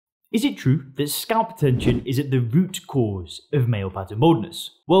Is it true that scalp tension is at the root cause of male pattern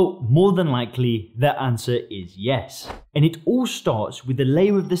baldness? Well, more than likely, the answer is yes. And it all starts with a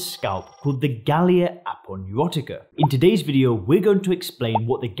layer of the scalp called the Galea Aponeurotica. In today's video, we're going to explain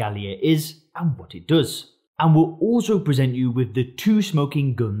what the Galea is and what it does. And we'll also present you with the two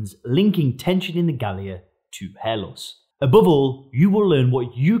smoking guns linking tension in the Galea to hair loss. Above all, you will learn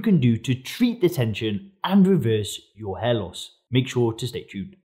what you can do to treat the tension and reverse your hair loss. Make sure to stay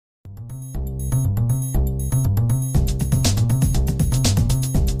tuned.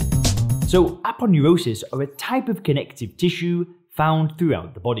 So, aponeuroses are a type of connective tissue found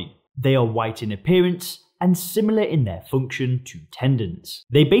throughout the body. They are white in appearance and similar in their function to tendons.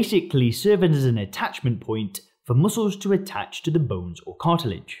 They basically serve as an attachment point for muscles to attach to the bones or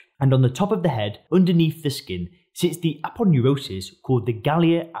cartilage. And on the top of the head, underneath the skin, sits the aponeurosis called the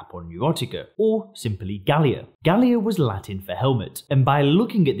Galea Aponeurotica, or simply Galea. Galea was Latin for helmet, and by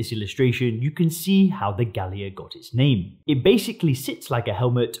looking at this illustration you can see how the Galea got its name. It basically sits like a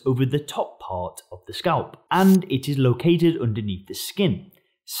helmet over the top part of the scalp, and it is located underneath the skin,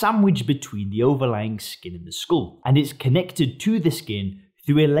 sandwiched between the overlying skin and the skull, and it's connected to the skin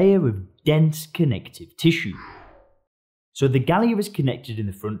through a layer of dense connective tissue. So the Galea is connected in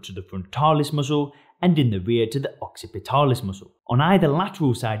the front to the frontalis muscle and in the rear to the occipitalis muscle. On either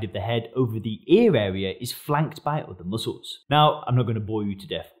lateral side of the head over the ear area is flanked by other muscles. Now, I'm not going to bore you to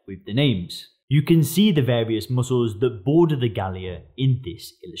death with the names. You can see the various muscles that border the Galea in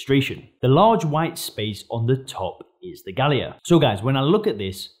this illustration. The large white space on the top is the Galea. So guys, when I look at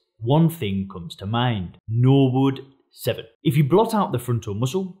this, one thing comes to mind: Norwood 7. If you blot out the frontal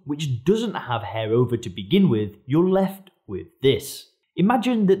muscle, which doesn't have hair over to begin with, you're left with this.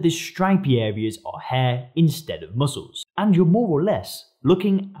 Imagine that the stripy areas are hair instead of muscles, and you're more or less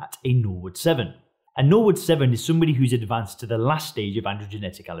looking at a Norwood 7. A Norwood 7 is somebody who's advanced to the last stage of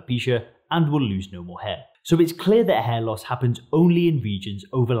androgenetic alopecia and will lose no more hair. So it's clear that hair loss happens only in regions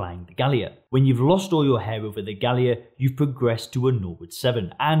overlying the Galea. When you've lost all your hair over the Galea, you've progressed to a Norwood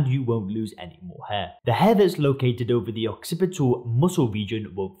 7 and you won't lose any more hair. The hair that's located over the occipital muscle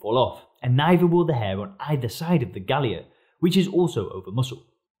region won't fall off, and neither will the hair on either side of the Galea, which is also over muscle.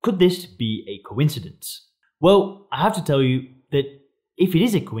 Could this be a coincidence? Well, I have to tell you that if it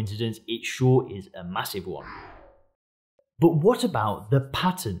is a coincidence, it sure is a massive one. But what about the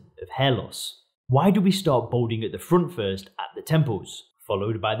pattern of hair loss? Why do we start balding at the front first at the temples,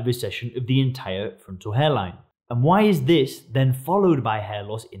 followed by the recession of the entire frontal hairline? And why is this then followed by hair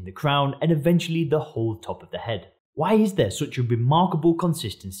loss in the crown and eventually the whole top of the head? Why is there such a remarkable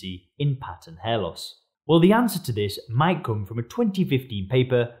consistency in pattern hair loss? Well, the answer to this might come from a 2015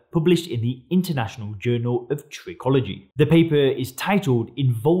 paper published in the International Journal of Trichology. The paper is titled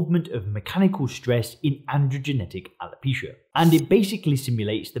Involvement of Mechanical Stress in Androgenetic Alopecia, and it basically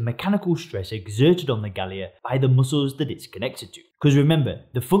simulates the mechanical stress exerted on the Galea by the muscles that it's connected to. Because remember,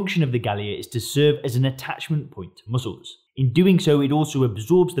 the function of the Galea is to serve as an attachment point to muscles. In doing so, it also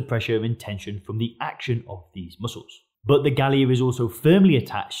absorbs the pressure and tension from the action of these muscles. But the Galea is also firmly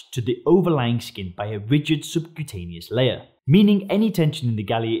attached to the overlying skin by a rigid subcutaneous layer, meaning any tension in the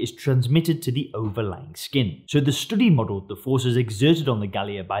Galea is transmitted to the overlying skin. So the study modelled the forces exerted on the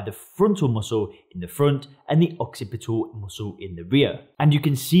Galea by the frontal muscle in the front and the occipital muscle in the rear. And you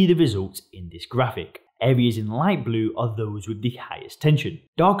can see the results in this graphic. Areas in light blue are those with the highest tension.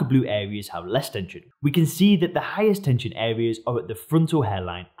 Darker blue areas have less tension. We can see that the highest tension areas are at the frontal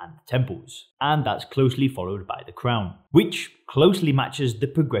hairline and the temples, and that's closely followed by the crown, which closely matches the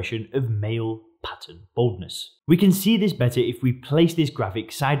progression of male pattern baldness. We can see this better if we place this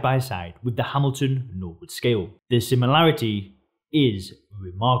graphic side by side with the Hamilton-Norwood scale. The similarity is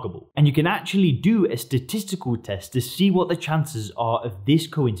remarkable, and you can actually do a statistical test to see what the chances are of this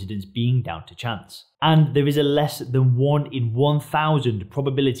coincidence being down to chance, and there is a less than 1 in 1,000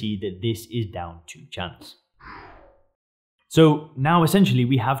 probability that this is down to chance. So now essentially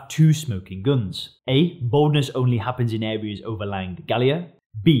we have two smoking guns. A, baldness only happens in areas overlying the Galea.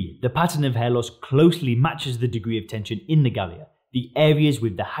 B, the pattern of hair loss closely matches the degree of tension in the Galea. The areas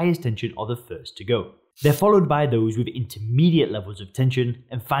with the highest tension are the first to go. They're followed by those with intermediate levels of tension,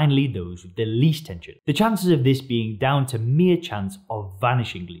 and finally those with the least tension. The chances of this being down to mere chance are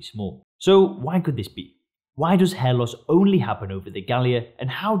vanishingly small. So why could this be? Why does hair loss only happen over the Galea, and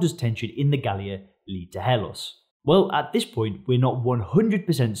how does tension in the Galea lead to hair loss? Well, at this point we're not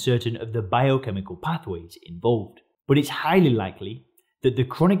 100% certain of the biochemical pathways involved, but it's highly likely that the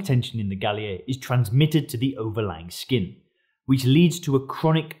chronic tension in the Galea is transmitted to the overlying skin, which leads to a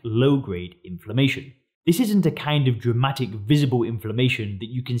chronic low-grade inflammation. This isn't a kind of dramatic visible inflammation that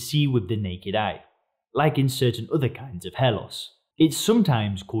you can see with the naked eye, like in certain other kinds of hair loss. It's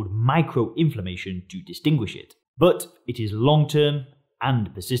sometimes called micro-inflammation to distinguish it, but it is long-term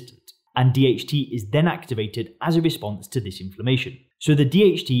and persistent, and DHT is then activated as a response to this inflammation. So the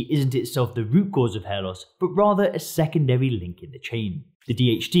DHT isn't itself the root cause of hair loss, but rather a secondary link in the chain. The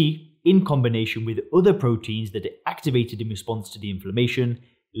DHT, in combination with other proteins that are activated in response to the inflammation,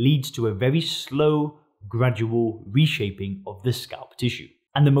 leads to a very slow, gradual reshaping of the scalp tissue.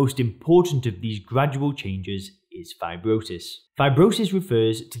 And the most important of these gradual changes is fibrosis. Fibrosis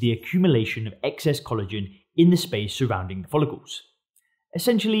refers to the accumulation of excess collagen in the space surrounding the follicles.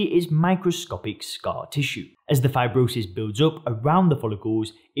 Essentially, it's microscopic scar tissue. As the fibrosis builds up around the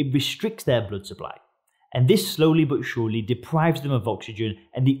follicles, it restricts their blood supply, and this slowly but surely deprives them of oxygen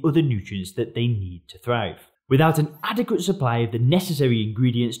and the other nutrients that they need to thrive. Without an adequate supply of the necessary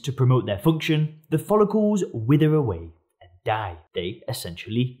ingredients to promote their function, the follicles wither away and die. They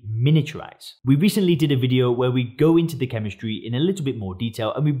essentially miniaturize. We recently did a video where we go into the chemistry in a little bit more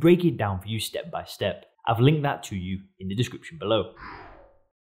detail and we break it down for you step by step. I've linked that to you in the description below.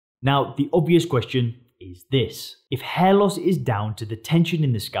 Now, the obvious question is this. If hair loss is down to the tension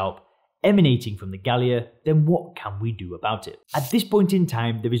in the scalp emanating from the galea, then what can we do about it? At this point in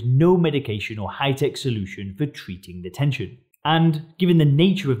time, there is no medication or high-tech solution for treating the tension. And given the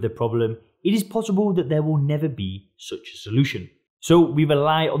nature of the problem, it is possible that there will never be such a solution. So we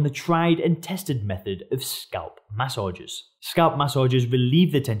rely on the tried and tested method of scalp massages. Scalp massages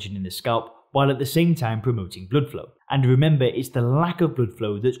relieve the tension in the scalp while at the same time promoting blood flow. And remember, it's the lack of blood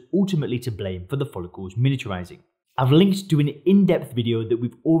flow that's ultimately to blame for the follicles miniaturizing. I've linked to an in-depth video that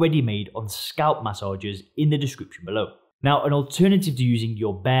we've already made on scalp massages in the description below. Now, an alternative to using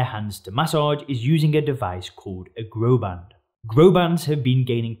your bare hands to massage is using a device called a grow band. Grow bands have been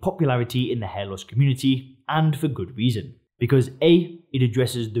gaining popularity in the hair loss community, and for good reason. Because A, it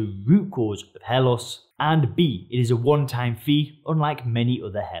addresses the root cause of hair loss, and B, it is a one-time fee unlike many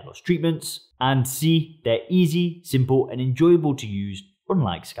other hair loss treatments, and C, they're easy, simple and enjoyable to use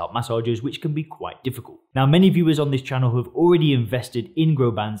unlike scalp massages, which can be quite difficult. Now, many viewers on this channel have already invested in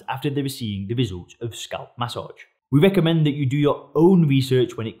grow bands after they're seeing the results of scalp massage. We recommend that you do your own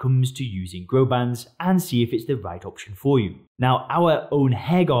research when it comes to using grow bands and see if it's the right option for you. Now, our own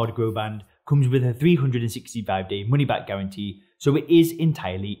Hairguard grow band comes with a 365-day money-back guarantee, so it is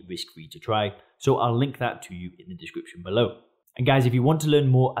entirely risk-free to try, so I'll link that to you in the description below. And guys, if you want to learn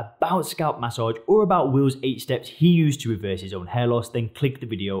more about scalp massage or about Will's 8 steps he used to reverse his own hair loss, then click the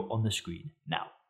video on the screen now.